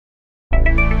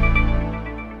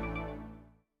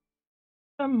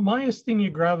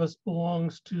Myasthenia gravis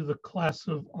belongs to the class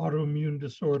of autoimmune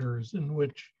disorders in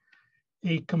which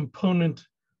a component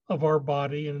of our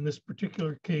body, and in this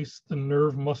particular case, the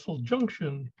nerve-muscle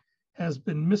junction, has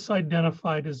been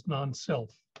misidentified as non-self.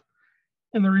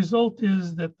 And the result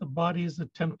is that the body is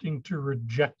attempting to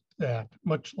reject that,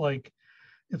 much like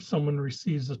if someone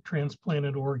receives a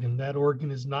transplanted organ, that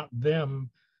organ is not them,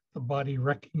 the body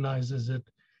recognizes it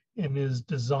and is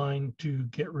designed to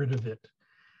get rid of it.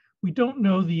 We don't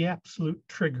know the absolute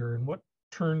trigger and what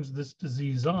turns this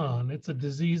disease on. It's a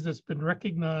disease that's been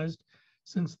recognized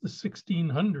since the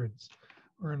 1600s,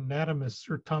 where anatomist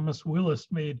Sir Thomas Willis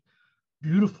made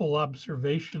beautiful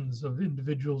observations of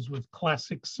individuals with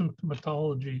classic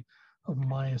symptomatology of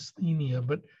myasthenia.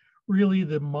 But really,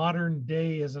 the modern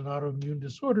day as an autoimmune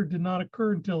disorder did not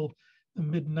occur until the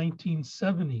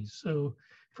mid-1970s. So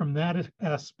from that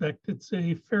aspect, it's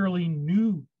a fairly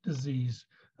new disease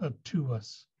to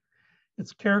us.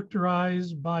 It's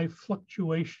characterized by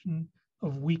fluctuation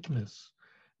of weakness.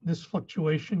 This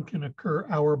fluctuation can occur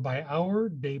hour by hour,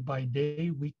 day by day,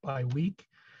 week by week.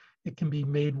 It can be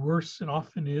made worse and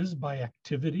often is by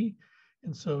activity.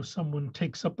 And so someone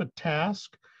takes up a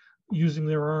task using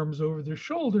their arms over their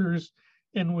shoulders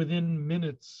and within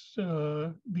minutes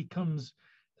becomes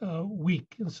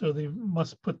weak. And so they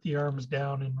must put the arms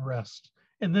down and rest.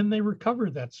 And then they recover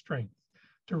that strength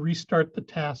to restart the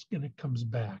task and it comes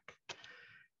back.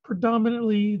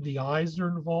 Predominantly, the eyes are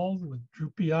involved with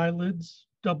droopy eyelids,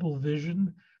 double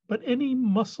vision, but any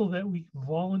muscle that we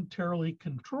voluntarily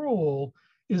control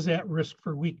is at risk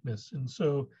for weakness. And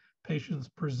so patients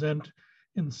present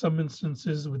in some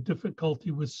instances with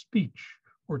difficulty with speech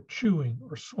or chewing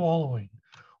or swallowing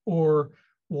or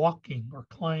walking or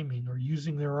climbing or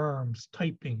using their arms,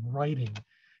 typing, writing,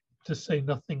 to say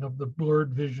nothing of the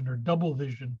blurred vision or double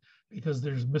vision because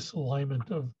there's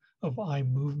misalignment of eye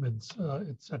movements,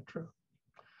 etc.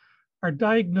 Our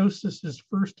diagnosis is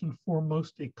first and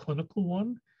foremost a clinical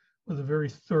one with a very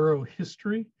thorough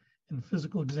history and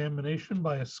physical examination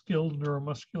by a skilled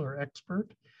neuromuscular expert.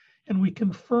 And we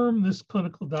confirm this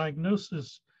clinical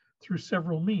diagnosis through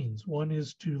several means. One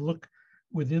is to look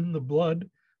within the blood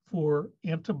for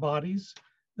antibodies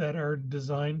that are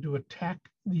designed to attack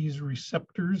these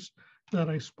receptors that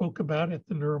I spoke about at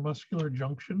the neuromuscular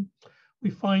junction. We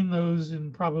find those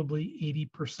in probably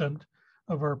 80%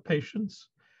 of our patients,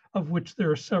 of which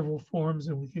there are several forms,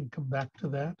 and we can come back to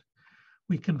that.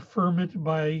 We confirm it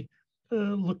by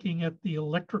looking at the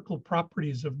electrical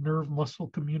properties of nerve-muscle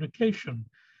communication.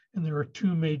 And there are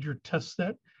two major tests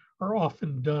that are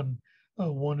often done.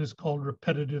 One is called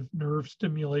repetitive nerve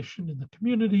stimulation in the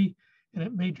community, and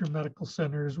at major medical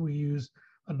centers, we use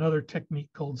another technique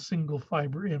called single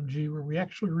fiber MG, where we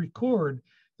actually record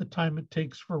the time it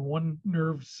takes for one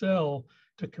nerve cell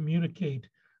to communicate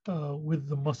with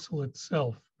the muscle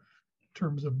itself in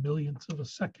terms of millionths of a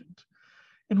second.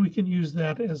 And we can use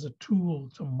that as a tool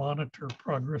to monitor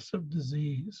progress of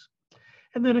disease.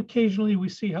 And then occasionally we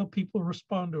see how people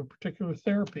respond to a particular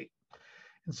therapy.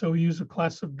 And so we use a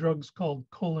class of drugs called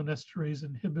cholinesterase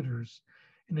inhibitors.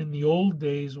 And in the old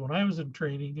days, when I was in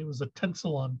training, it was a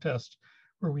tensilon test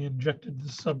where we injected the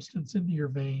substance into your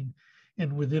vein.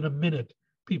 And within a minute,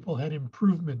 people had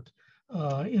improvement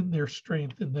in their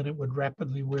strength, and then it would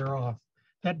rapidly wear off.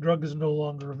 That drug is no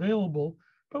longer available,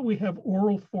 but we have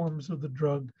oral forms of the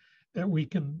drug that we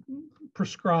can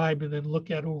prescribe and then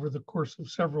look at over the course of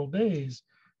several days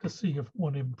to see if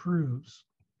one improves.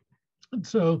 And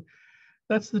so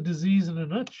that's the disease in a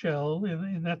nutshell,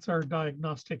 and that's our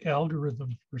diagnostic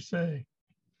algorithm per se.